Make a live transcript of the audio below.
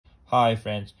Hi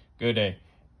friends, good day.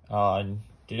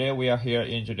 Today we are here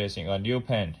introducing a new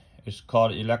pen. It's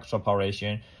called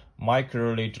Electroporation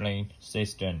Microneedling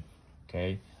system.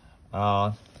 Okay.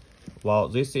 Well,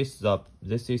 this is the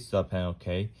pen.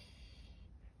 Okay.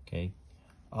 Okay.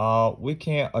 We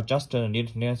can adjust the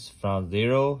needleness from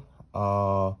zero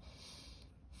from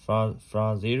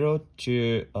 0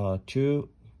 to 2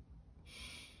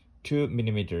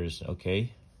 millimeters.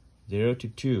 Okay, 0 to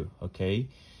 2. Okay,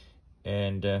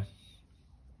 and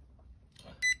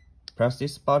press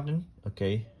this button.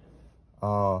 Okay,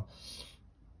 the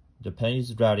pen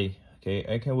is ready.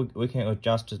 Okay, we can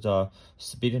adjust the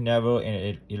speed level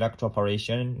and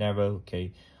electroporation level.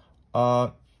 Okay,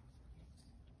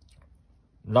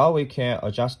 now we can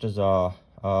adjust the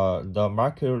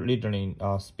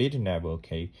microneedling speed level.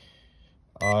 Okay,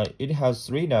 it has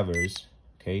 3 levels.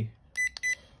 Okay,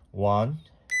 1,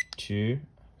 2,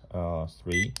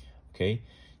 3. Okay,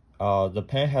 the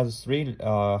pen has 3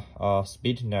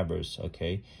 speed levels.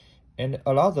 Okay, and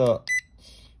another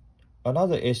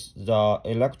is the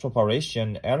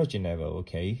electroporation energy level.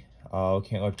 Okay, we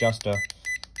can adjust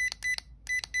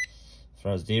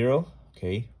from 0.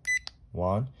 Okay,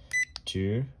 1,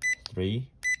 2, 3,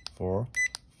 4,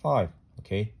 5.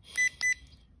 Okay,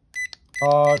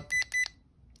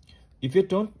 if you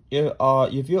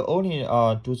only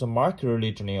do the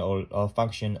microneedling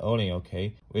function only,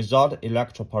 okay, without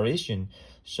electroporation,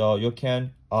 so you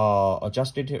can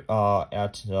adjust it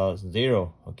at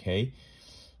 0. Okay,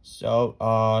 so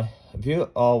if you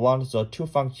want the 2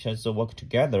 functions to work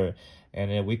together,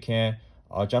 and we can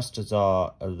adjust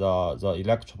the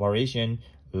electroporation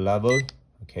level.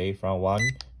 Okay, from 1,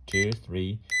 2,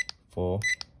 3, 4,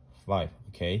 5.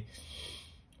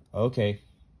 Okay.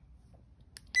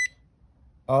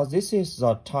 This is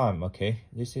the time. Okay,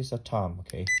 this is the time.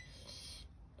 Okay.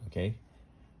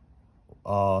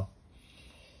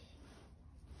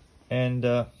 And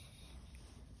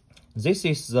this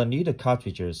is the needle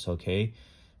cartridges. Okay,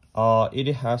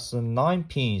 it has 9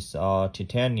 pins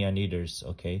titanium needles.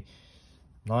 Okay,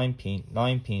 9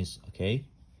 pins.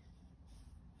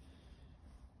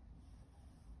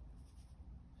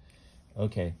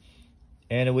 Okay,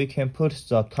 and we can put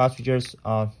the cartridges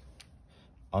on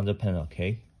the pen.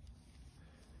 Okay,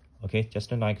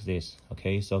 just like this.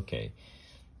 Okay, it's okay.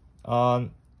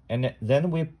 And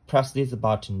then we press this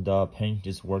button, the pen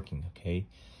is working. Okay,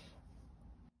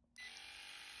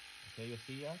 you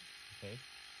see that? Okay,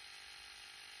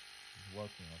 it's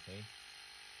working. Okay,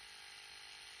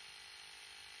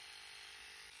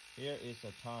 here is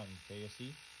the time. Okay, you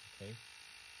see?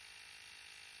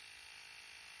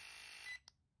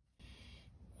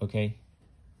 Okay,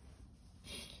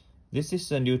 this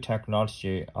is a new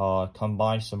technology,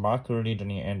 combines the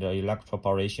microneedling and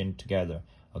electroporation together.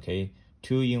 Okay,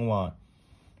 2 in 1.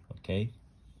 Okay,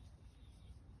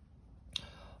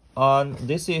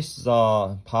 this is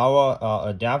the power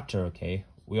adapter. Okay,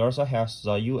 we also have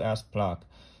the US plug.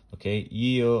 Okay,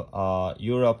 EU,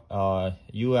 Europe,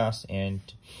 US, and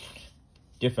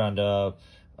different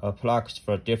plugs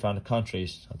for different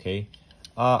countries. Okay,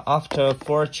 after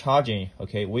full charging,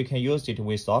 okay, we can use it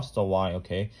without the wire.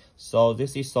 Okay, so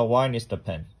this is the wireless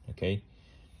pen. Okay,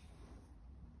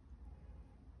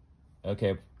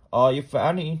 if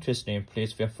any interested,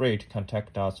 please feel free to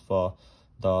contact us for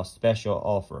the special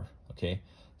offer. Okay,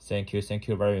 thank you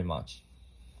very much.